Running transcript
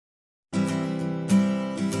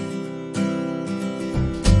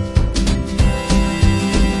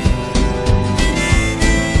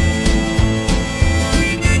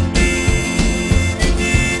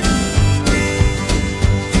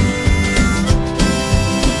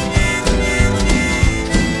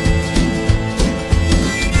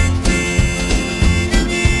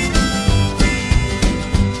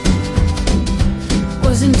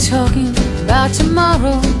about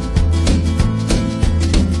tomorrow.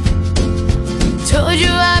 Told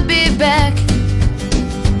you I'd be back.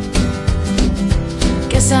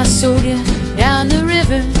 Guess I sold you down the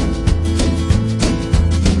river.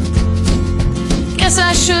 Guess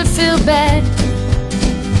I should feel bad.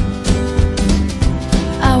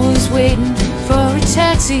 I was waiting for a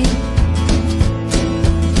taxi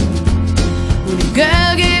when a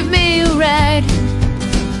girl gave me a ride.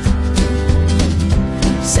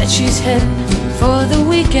 Said she's heading for the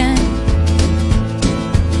weekend,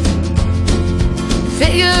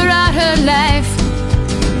 figure out her life.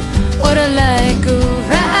 What I like a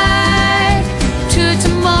ride to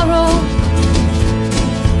tomorrow.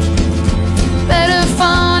 Better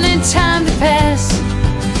fun and time to pass.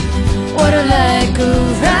 What I like a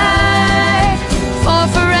ride for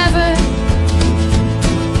forever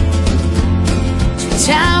to a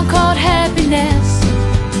town called happiness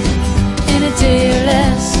in a day or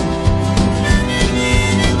less.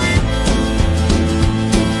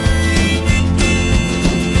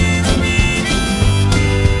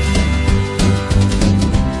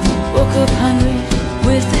 Woke up hungry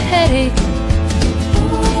with a headache,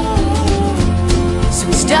 so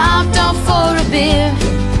we stopped off for a beer.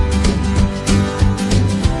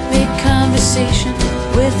 Made conversation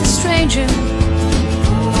with a stranger.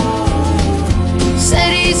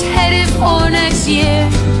 Said he's headed for next year.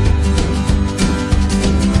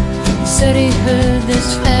 Said he heard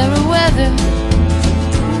there's fairer weather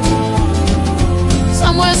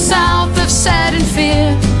somewhere south of sad and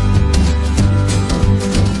fear.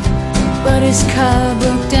 But his car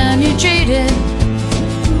broke down, you're jaded.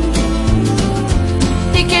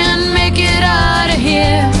 He can't make it out of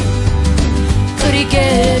here. Could he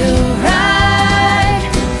get a ride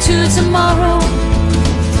to tomorrow?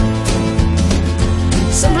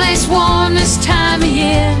 Someplace warm this time of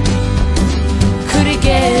year. Could he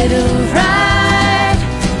get a ride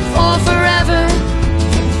for forever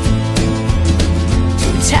to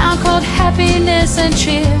a town called happiness and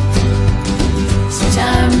cheer?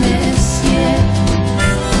 Sometime this year.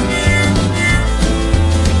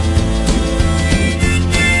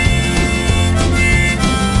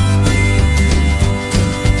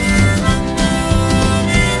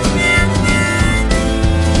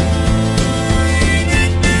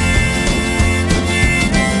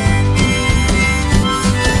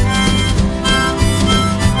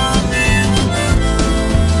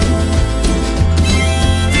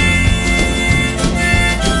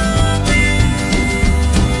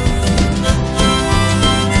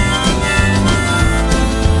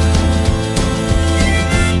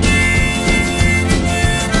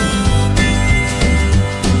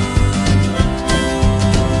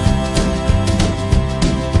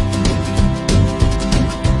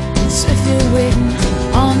 Waiting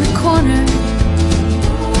on the corner,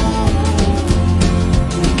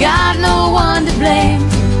 we got no one to blame,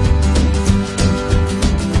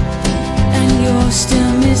 and you're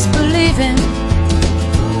still misbelieving.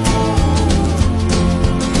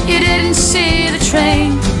 You didn't see the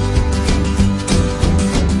train.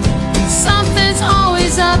 Something's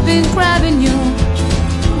always up and grabbing you,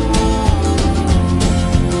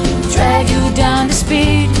 drag you down to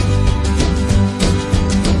speed.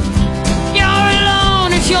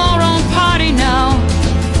 Your own party now.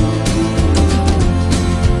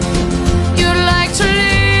 You'd like to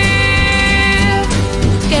live,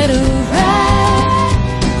 get a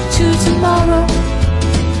ride to tomorrow.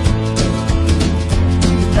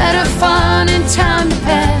 Better fun and time to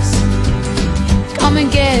pass. Come and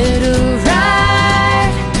get a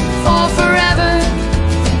ride for forever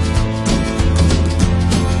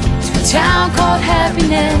to a town called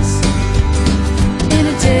happiness.